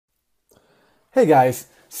Hey guys,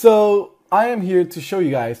 so I am here to show you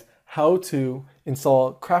guys how to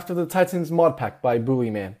install Craft of the Titans mod pack by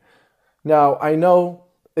Boolyman. Now, I know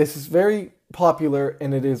this is very popular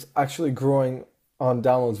and it is actually growing on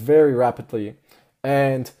downloads very rapidly,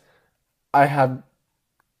 and I have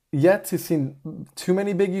yet to see too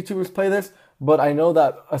many big YouTubers play this, but I know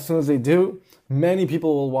that as soon as they do, many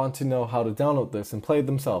people will want to know how to download this and play it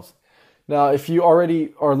themselves. Now, if you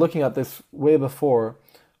already are looking at this way before,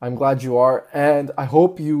 I'm glad you are, and I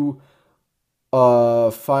hope you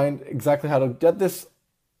find exactly how to get this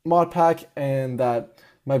mod pack and that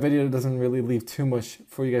my video doesn't really leave too much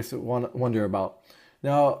for you guys to wonder about.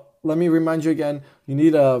 Now, let me remind you again, you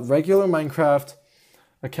need a regular Minecraft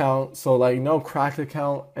account, so like no cracked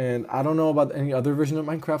account, and I don't know about any other version of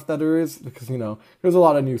Minecraft that there is, because there's a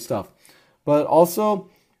lot of new stuff. But also,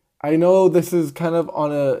 I know this is kind of on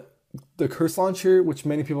the curse launcher, which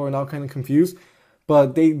many people are now kind of confused,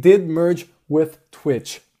 but they did merge with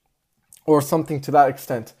Twitch or something to that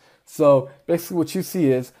extent. So basically what you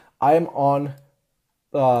see is I am on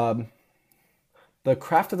the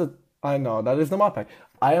craft of the, I know that is the mod pack.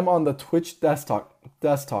 I am on the Twitch desktop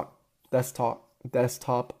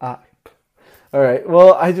app. All right.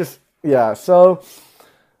 Well, so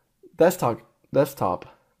desktop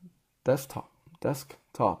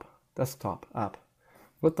app.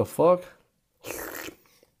 What the fuck?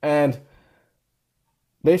 And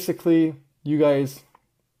basically, you guys,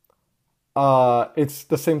 it's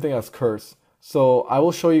the same thing as Curse. So I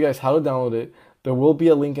will show you guys how to download it. There will be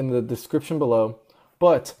a link in the description below,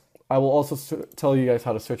 but I will also tell you guys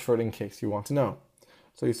how to search for it in case you want to know.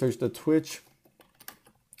 So you search the Twitch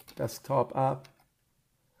desktop app.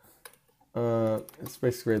 It's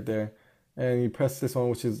basically right there. And you press this one,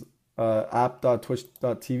 which is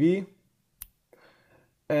app.twitch.tv.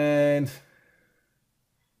 And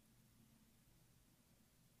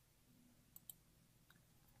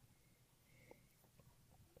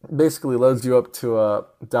basically loads you up to a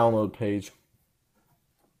download page.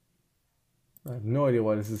 I have no idea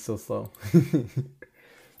why this is so slow.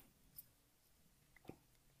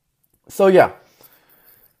 So yeah,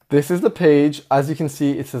 this is the page. As you can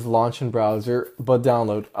see, it says launch in browser, but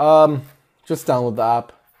download. Just download the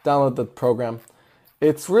app, download the program.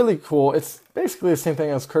 It's really cool. It's basically the same thing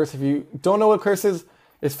as Curse. If you don't know what Curse is,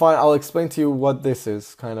 it's fine. I'll explain to you what this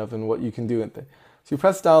is, kind of, and what you can do with it. So you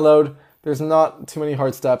press download. There's not too many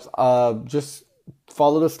hard steps. Just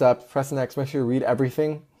follow the steps, press next, make sure you read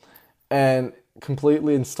everything, and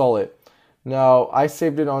completely install it. Now, I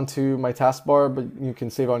saved it onto my taskbar, but you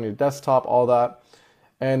can save it on your desktop, all that.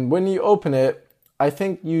 And when you open it, I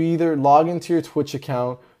think you either log into your Twitch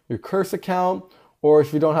account, your Curse account, or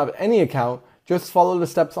if you don't have any account, just follow the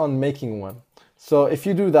steps on making one. So if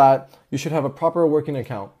you do that, you should have a proper working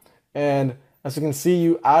account. And as you can see,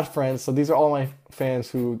 you add friends. So these are all my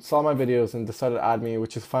fans who saw my videos and decided to add me,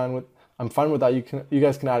 which is fine with. I'm fine with that. You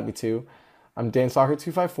guys can add me too. I'm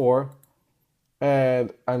DaneSoccer254,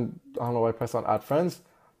 and I don't know why I pressed on add friends,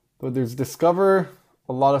 but there's Discover,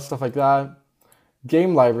 a lot of stuff like that.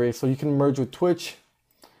 Game library, so you can merge with Twitch,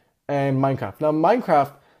 and Minecraft. Now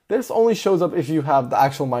Minecraft, this only shows up if you have the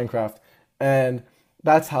actual Minecraft, and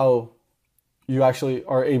that's how you actually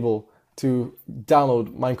are able to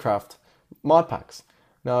download Minecraft mod packs.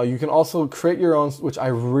 Now you can also create your own, which I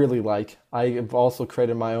really like. I have also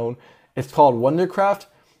created my own. It's called Wondercraft.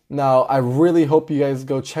 Now I really hope you guys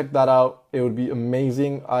go check that out. It would be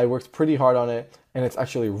amazing. I worked pretty hard on it, and it's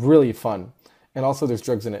actually really fun. And also there's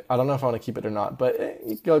drugs in it. I don't know if I want to keep it or not, but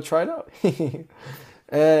you go try it out.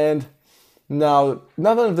 And now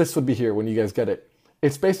none of this would be here when you guys get it.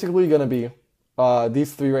 It's basically going to be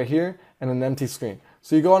these three right here and an empty screen.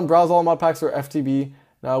 So you go on Browse All Mod Packs or FTB.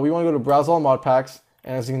 Now we want to go to Browse All Mod Packs,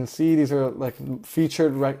 and as you can see, these are like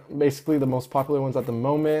featured, basically the most popular ones at the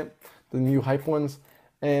moment, the new hype ones.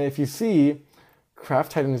 And if you see,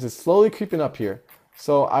 Craft Titans is slowly creeping up here.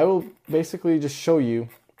 So I will basically just show you.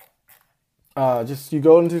 You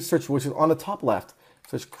go into search, which is on the top left.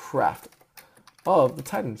 Search Craft of the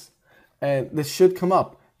Titans, and this should come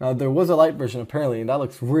up. Now there was a light version apparently, and that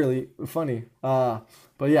looks really funny. But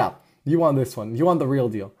yeah, you want this one. You want the real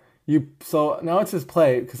deal. So now it says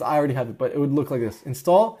play because I already have it, but it would look like this: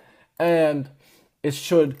 install, and it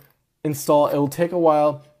should install. It will take a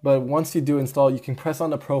while, but once you do install, you can press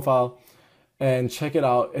on the profile and check it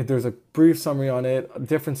out. There's a brief summary on it,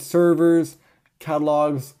 different servers,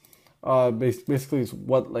 catalogs. Basically, it's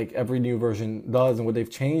what like every new version does and what they've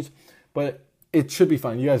changed, but it should be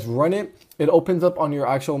fine. You guys run it. It opens up on your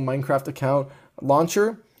actual Minecraft account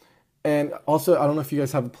launcher, and also I don't know if you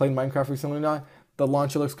guys have played Minecraft recently or not. The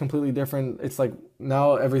launcher looks completely different. It's like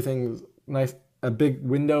now everything's nice a big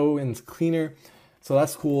window and it's cleaner. So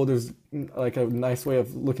that's cool. There's like a nice way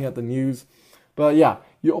of looking at the news. But yeah,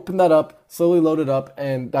 you open that up, slowly load it up,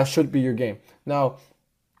 and that should be your game. Now,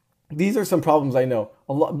 these are some problems I know.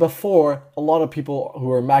 Before, a lot of people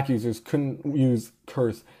who are Mac users couldn't use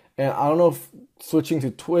Curse. And I don't know if switching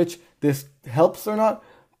to Twitch, this helps or not,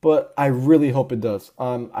 but I really hope it does.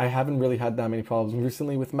 I haven't really had that many problems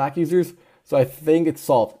recently with Mac users, so I think it's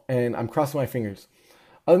solved, and I'm crossing my fingers.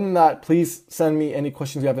 Other than that, please send me any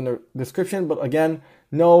questions you have in the description. But again,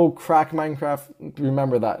 no crack Minecraft.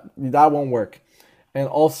 Remember that. That won't work. And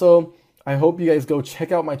also, I hope you guys go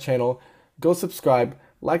check out my channel. Go subscribe.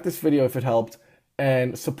 Like this video if it helped.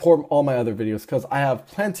 And support all my other videos, because I have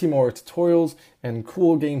plenty more tutorials and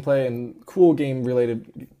cool gameplay and cool game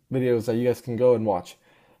related videos that you guys can go and watch.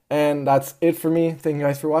 And that's it for me. Thank you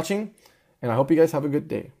guys for watching. And I hope you guys have a good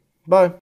day. Bye.